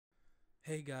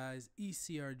Hey guys,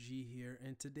 ECRG here,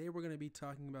 and today we're going to be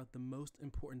talking about the most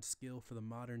important skill for the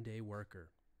modern day worker.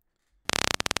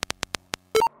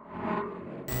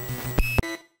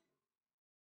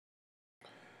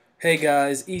 Hey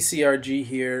guys, ECRG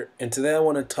here, and today I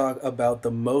want to talk about the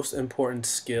most important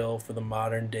skill for the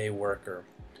modern day worker.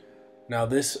 Now,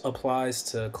 this applies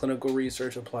to clinical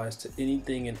research, applies to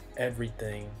anything and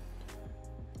everything,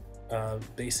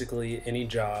 basically any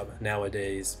job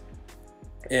nowadays.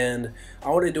 And I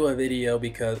want to do a video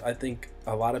because I think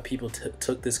a lot of people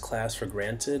took this class for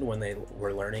granted when they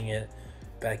were learning it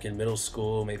back in middle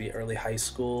school, maybe early high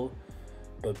school.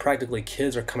 But practically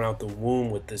kids are coming out the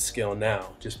womb with this skill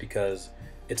now just because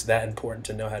it's that important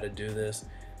to know how to do this.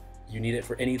 You need it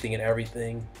for anything and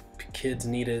everything. Kids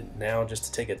need it now just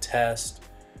to take a test,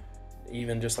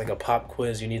 even just like a pop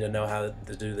quiz. You need to know how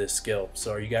to do this skill.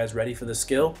 So are you guys ready for the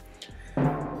skill?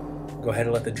 Go ahead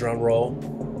and let the drum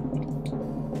roll.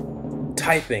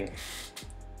 Typing.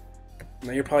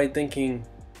 Now you're probably thinking,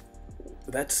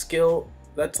 that skill,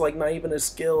 that's like not even a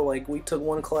skill. Like we took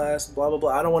one class, blah, blah, blah.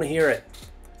 I don't want to hear it.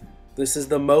 This is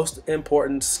the most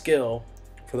important skill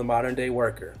for the modern day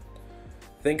worker.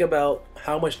 Think about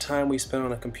how much time we spend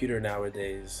on a computer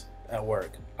nowadays at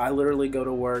work. I literally go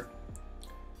to work,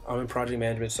 I'm in project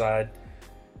management side,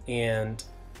 and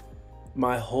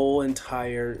my whole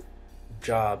entire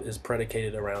job is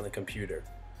predicated around the computer.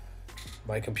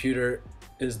 My computer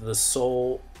is the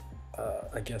sole,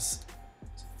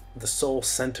 the sole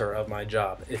center of my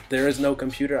job. If there is no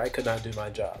computer, I could not do my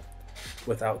job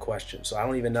without question. So I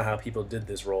don't even know how people did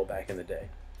this role back in the day.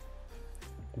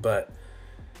 But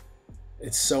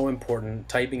it's so important.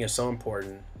 Typing is so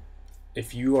important.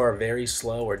 If you are very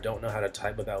slow or don't know how to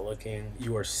type without looking,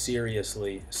 you are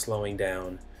seriously slowing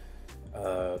down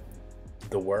the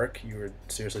work. You are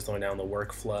seriously slowing down the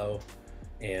workflow,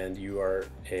 and you are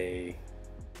a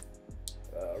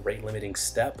rate limiting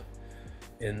step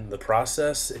in the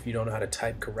process if you don't know how to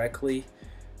type correctly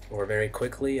or very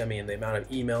quickly. I mean, the amount of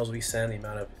emails we send, the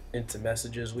amount of instant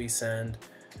messages we send,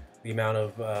 the amount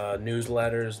of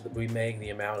newsletters that we make,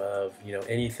 the amount of,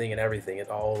 anything and everything,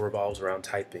 it all revolves around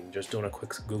typing. Just doing a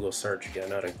quick Google search, you gotta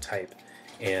know how to type.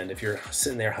 And if you're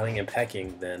sitting there hunting and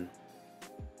pecking, then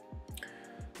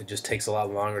it just takes a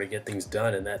lot longer to get things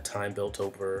done, and that time built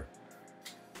over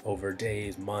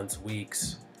days, months,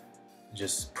 weeks,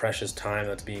 just precious time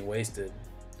that's being wasted.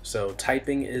 So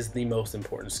typing is the most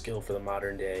important skill for the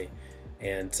modern day.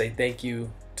 And say thank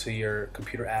you to your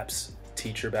computer apps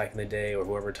teacher back in the day, or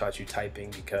whoever taught you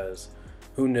typing, because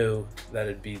who knew that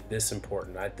it'd be this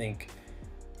important. I think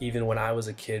even when I was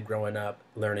a kid growing up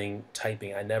learning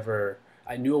typing, I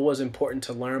knew it was important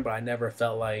to learn, but I never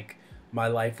felt like my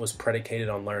life was predicated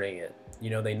on learning it.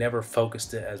 They never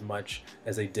focused it as much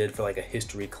as they did for like a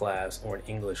history class or an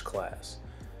English class.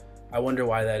 I wonder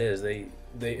why that is.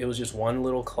 It was just one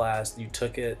little class. You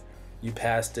took it, you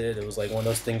passed it. It was like one of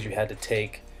those things you had to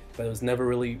take, but it was never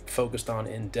really focused on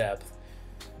in depth.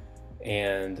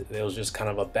 And it was just kind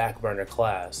of a back burner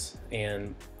class.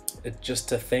 And just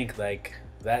to think like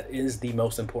that is the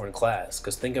most important class,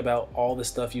 because think about all the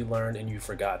stuff you learned and you've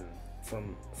forgotten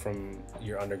from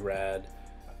your undergrad,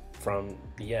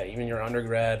 even your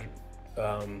undergrad,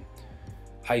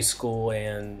 high school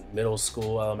and middle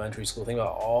school, elementary school. Think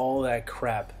about all that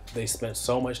crap they spent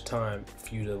so much time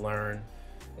for you to learn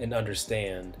and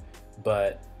understand,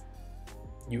 but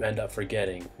you end up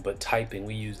forgetting. But typing,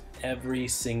 we use every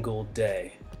single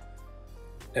day.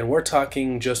 And we're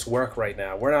talking just work right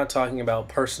now. We're not talking about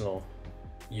personal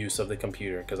use of the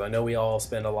computer, because I know we all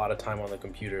spend a lot of time on the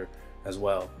computer as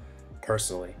well,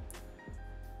 personally.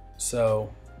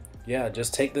 So yeah,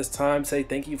 just take this time, say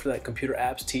thank you for that computer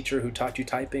apps teacher who taught you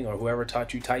typing, or whoever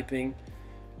taught you typing.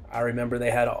 I remember they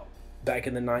had, back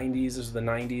in the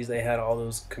 90s, they had all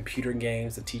those computer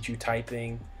games to teach you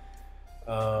typing.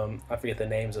 I forget the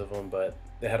names of them, but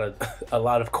they had a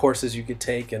lot of courses you could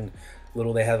take, and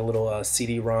they had little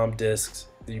CD-ROM discs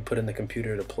that you put in the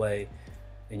computer to play,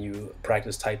 and you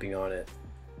practice typing on it.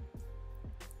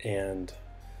 And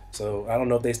so I don't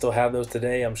know if they still have those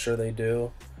today. I'm sure they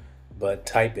do. But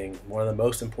typing, one of the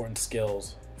most important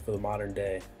skills for the modern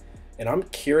day. And I'm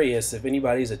curious if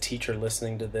anybody's a teacher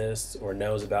listening to this or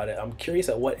knows about it. I'm curious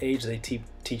at what age they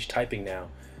teach typing now,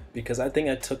 because I think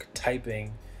I took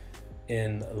typing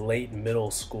in late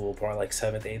middle school, probably like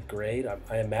 7th, 8th grade.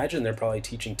 I imagine they're probably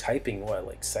teaching typing,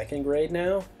 like 2nd grade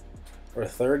now or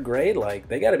 3rd grade? Like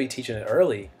they got to be teaching it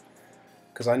early,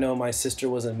 because I know my sister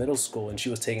was in middle school and she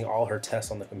was taking all her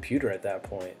tests on the computer at that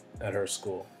point at her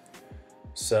school.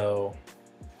 So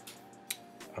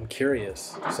I'm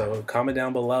curious. So comment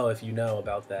down below if you know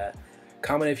about that.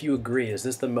 Comment if you agree. Is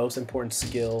this the most important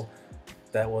skill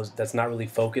that's not really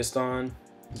focused on,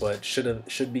 but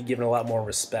should be given a lot more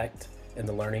respect in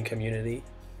the learning community,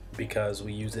 because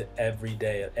we use it every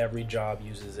day. Every job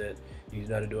uses it. You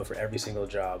know how to do it for every single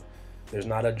job. There's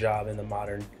not a job in the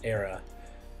modern era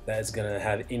that is going to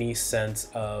have any sense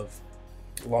of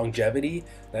longevity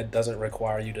that doesn't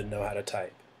require you to know how to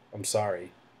type. I'm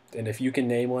sorry. And if you can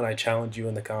name one, I challenge you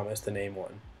in the comments to name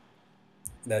one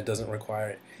that doesn't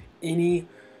require any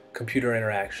computer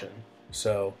interaction.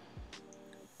 So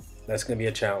that's going to be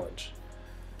a challenge.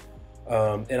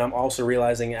 And I'm also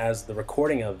realizing, as the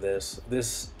recording of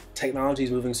this technology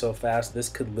is moving so fast, this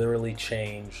could literally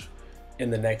change in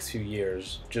the next few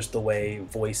years. Just the way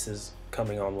voice is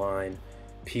coming online.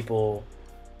 People,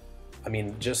 I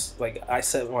mean, just like I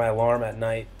set my alarm at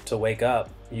night to wake up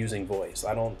using voice.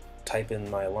 I don't type in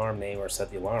my alarm name or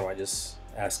set the alarm. I just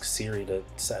ask Siri to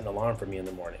set an alarm for me in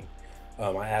the morning.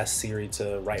 I ask Siri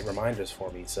to write reminders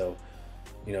for me. So,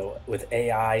 you know, with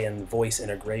AI and voice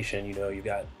integration, you know, you've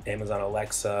got Amazon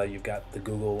Alexa, you've got the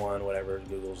Google one, whatever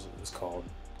Google's is called,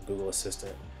 Google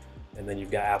Assistant, and then you've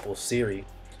got Apple Siri.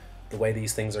 The way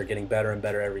these things are getting better and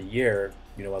better every year,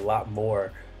 you know, a lot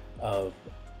more of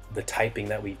the typing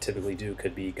that we typically do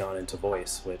could be gone into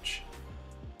voice, which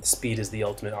speed is the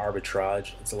ultimate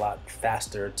arbitrage. It's a lot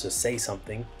faster to say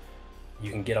something.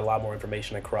 You can get a lot more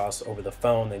information across over the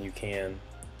phone than you can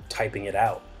typing it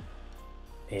out.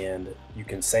 And you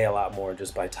can say a lot more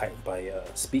just by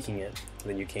speaking it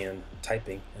than you can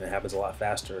typing, and it happens a lot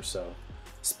faster. So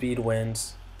speed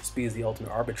wins. Speed is the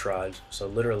ultimate arbitrage. So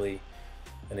literally,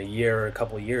 in a year or a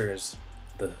couple of years,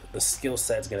 the skill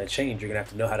set is going to change. You're going to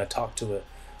have to know how to talk to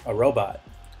a robot.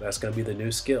 That's going to be the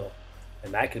new skill,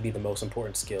 and that could be the most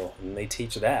important skill. And they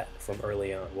teach that from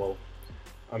early on. Well,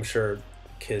 I'm sure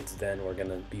kids then are going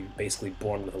to be basically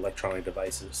born with electronic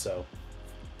devices, so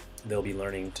they'll be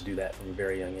learning to do that from a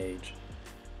very young age.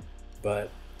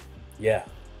 But yeah,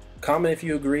 comment if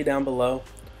you agree down below.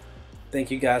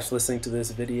 Thank you guys for listening to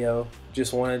this video.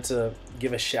 Just wanted to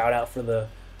give a shout out for the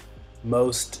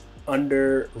most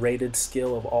underrated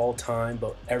skill of all time,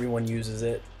 but everyone uses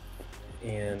it.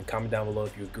 And comment down below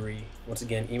if you agree. Once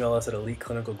again, email us at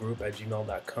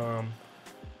eliteclinicalgroup@gmail.com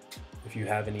if you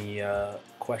have any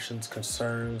questions,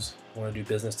 concerns, want to do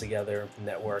business together,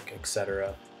 network,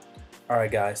 etc. All right,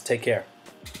 guys, take care.